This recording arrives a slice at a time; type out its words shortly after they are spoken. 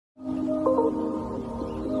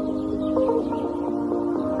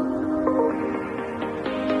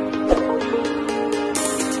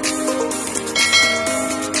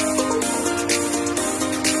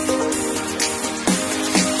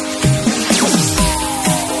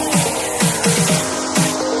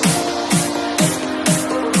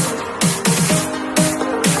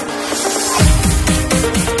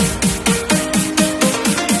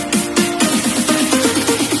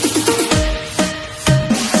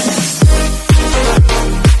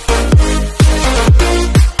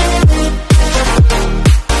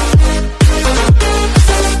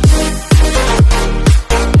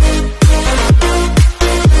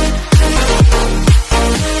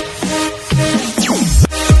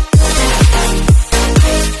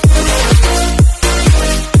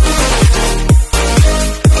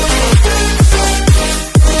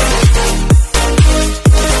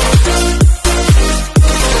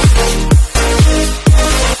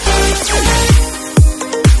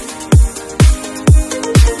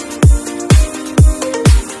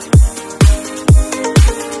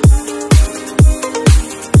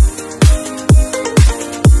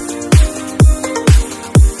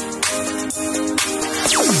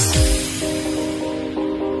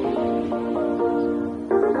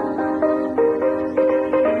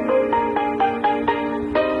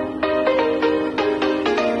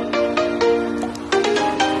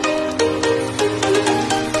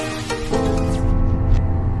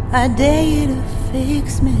I dare you to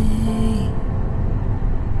fix me.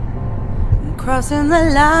 I'm crossing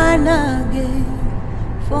the line again,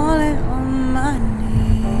 falling on my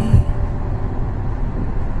knee.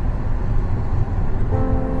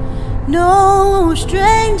 No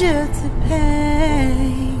stranger to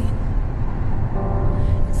pain,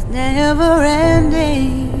 it's never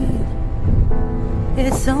ending,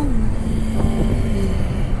 it's only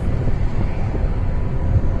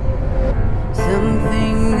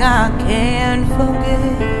something I can't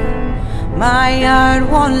forget. My heart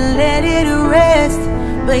won't let it rest,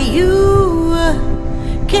 but you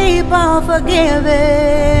keep on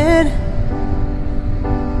forgiving.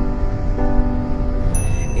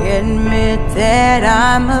 Admit that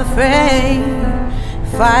I'm afraid.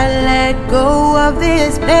 If I let go of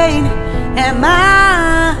this pain, am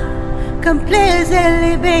I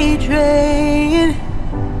completely betrayed?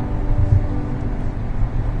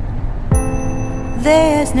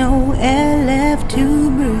 There's no air left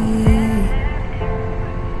to breathe.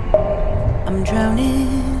 I'm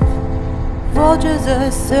drowning, vultures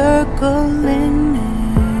are circling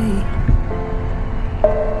me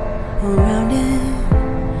around it.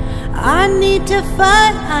 I need to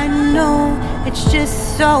fight, I know it's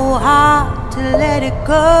just so hard to let it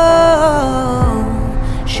go.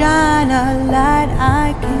 Shine a light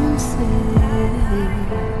I can see,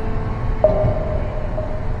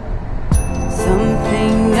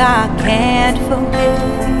 something I can't forget.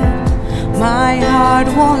 My heart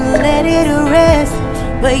won't let it rest,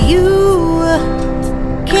 but you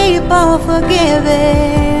keep on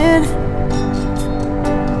forgiving.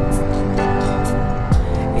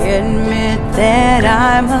 Admit that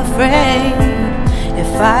I'm afraid.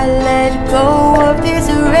 If I let go of this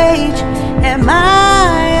rage, am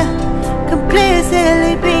I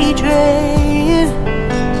completely betrayed?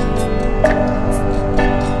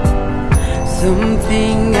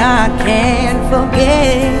 Something I can't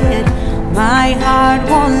forget. My heart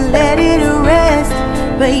won't let it rest,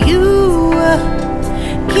 but you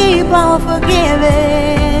keep on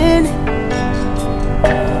forgiving.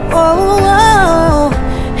 Oh,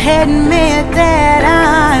 admit that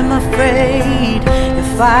I'm afraid.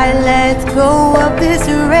 If I let go of this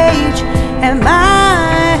rage, am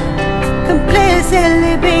I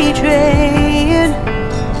completely betrayed?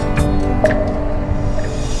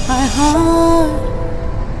 My heart,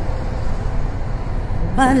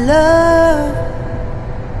 my love,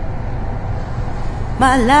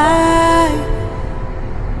 my life,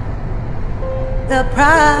 the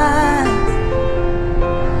prize.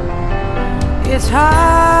 It's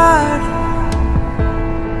hard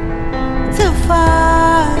to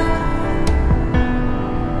fight,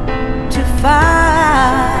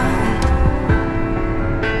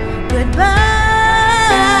 goodbye.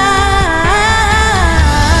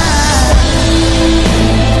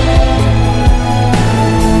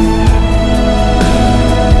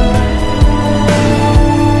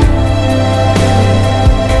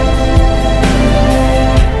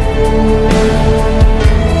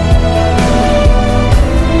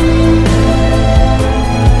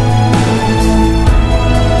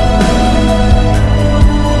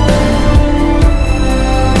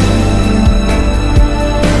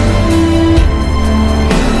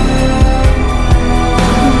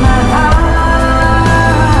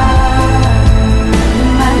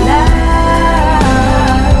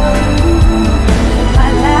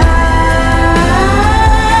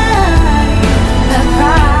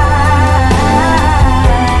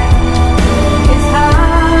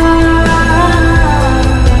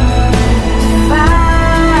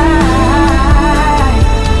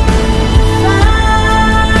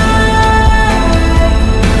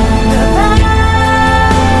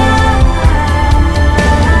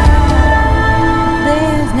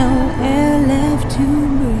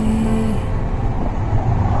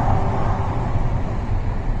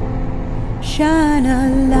 Shine a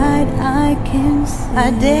light I can see.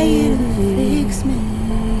 I dare you to fix me.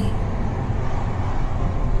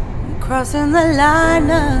 I'm crossing the line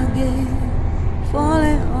again,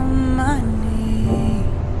 falling on my knee.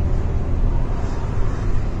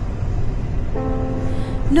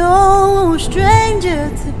 No stranger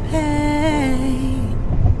to pain,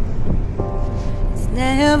 it's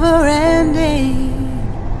never ending,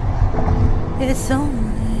 it's only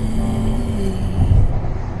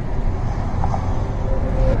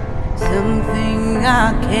something I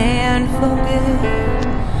can't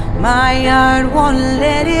forget. My heart won't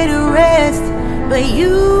let it rest, but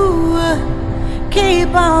you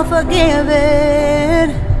keep on forgiving.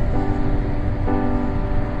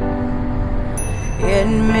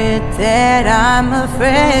 Admit that I'm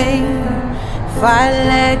afraid. If I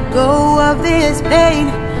let go of this pain,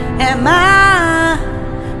 Am I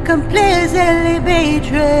completely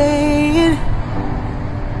betrayed?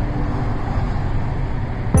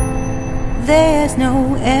 There's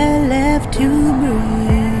no air left to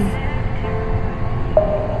breathe.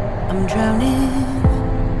 I'm drowning,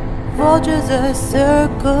 vultures are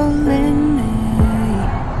circling me.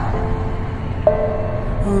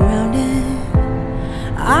 Around it,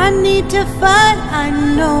 I need to fight. I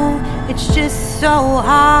know it's just so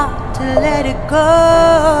hard to let it go.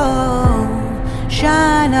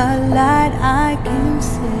 Shine a light I can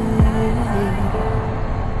see.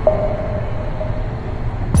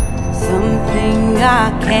 Something I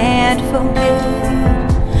can't forget.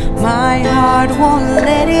 My heart won't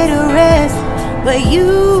let it rest, but you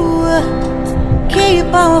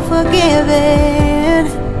keep on forgiving.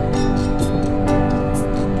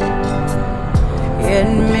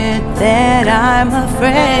 Admit that I'm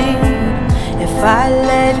afraid. If I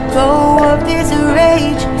let go of this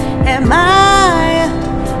rage, am I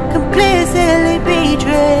completely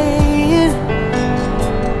betrayed?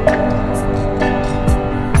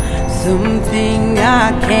 Something I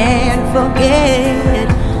can't forget.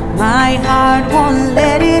 My heart won't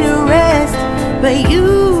let it rest, but you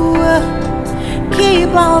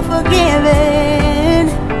keep on forgiving.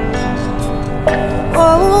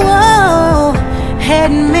 Oh,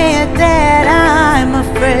 admit that I'm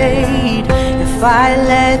afraid. If I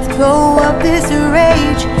let go of this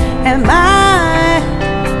rage, am I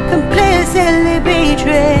completely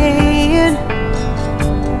betrayed?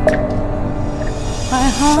 My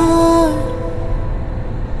heart,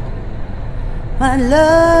 my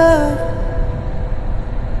love,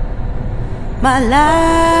 my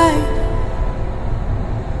life,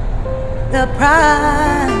 the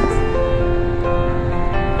prize.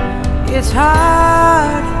 It's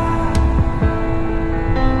hard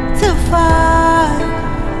to fight,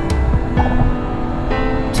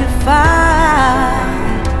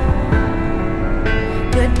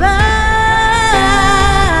 goodbye.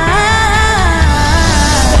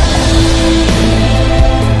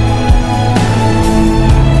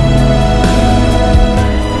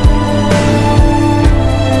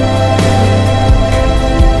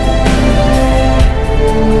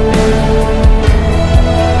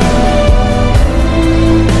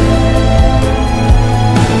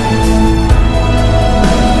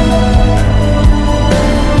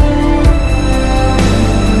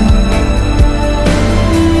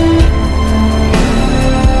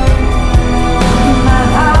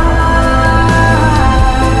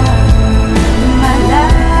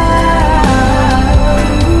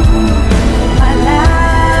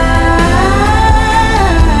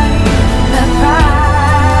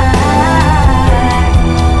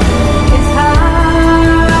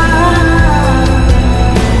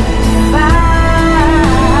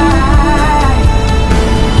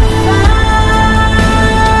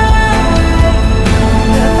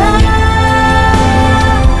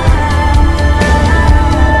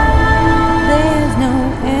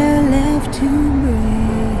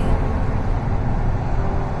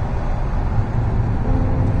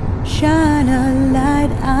 Shine a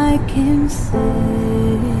light I can see.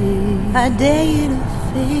 I dare you to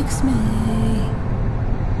fix me.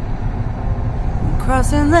 I'm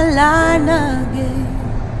crossing the line again,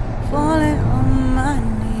 falling on my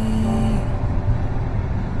knee.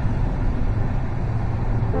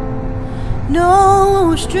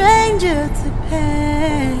 No stranger to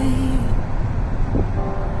pain.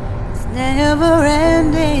 It's never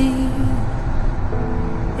ending.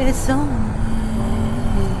 It's only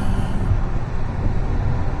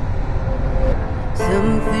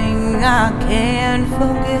something I can't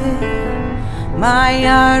forget. My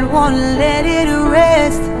heart won't let it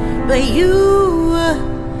rest, but you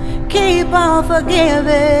keep on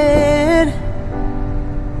forgiving.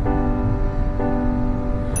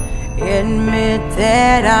 Admit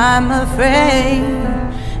that I'm afraid.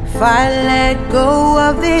 If I let go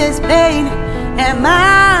of this pain, am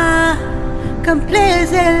I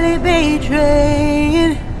completely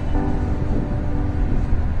betrayed?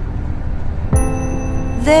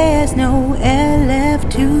 There's no air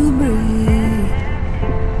left to breathe.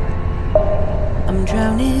 I'm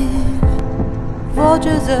drowning,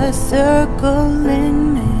 vultures are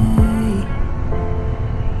circling me.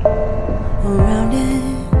 Around it,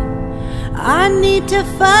 I need to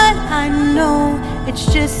fight. I know it's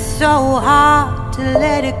just so hard to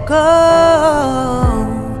let it go.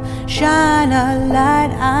 Shine a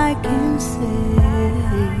light I can see.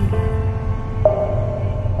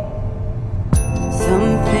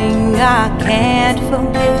 Something I can't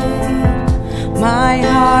forget. My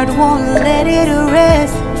heart won't let it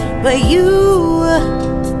rest, but you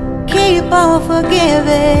keep on on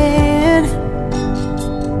forgiving.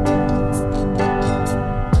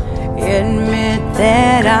 Admit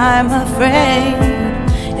that I'm afraid.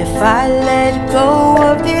 If I let go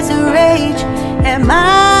of this rage, am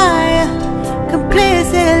I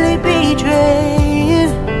complicitly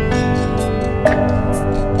betrayed?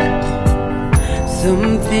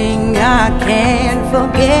 Something I can't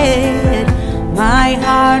forget. My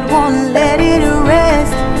heart won't let it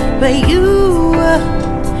rest, but you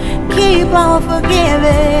keep on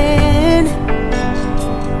forgiving.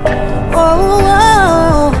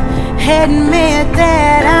 Oh, admit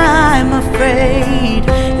that I'm afraid.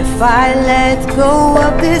 If I let go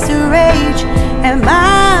of this rage, am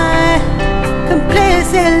I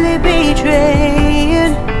complicitly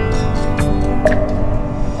betrayed?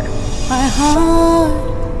 My heart,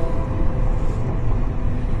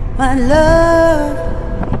 my love,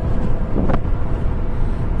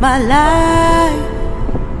 my life,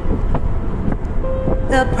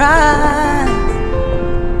 the prize.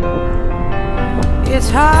 It's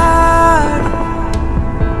hard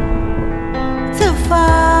to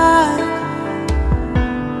fight,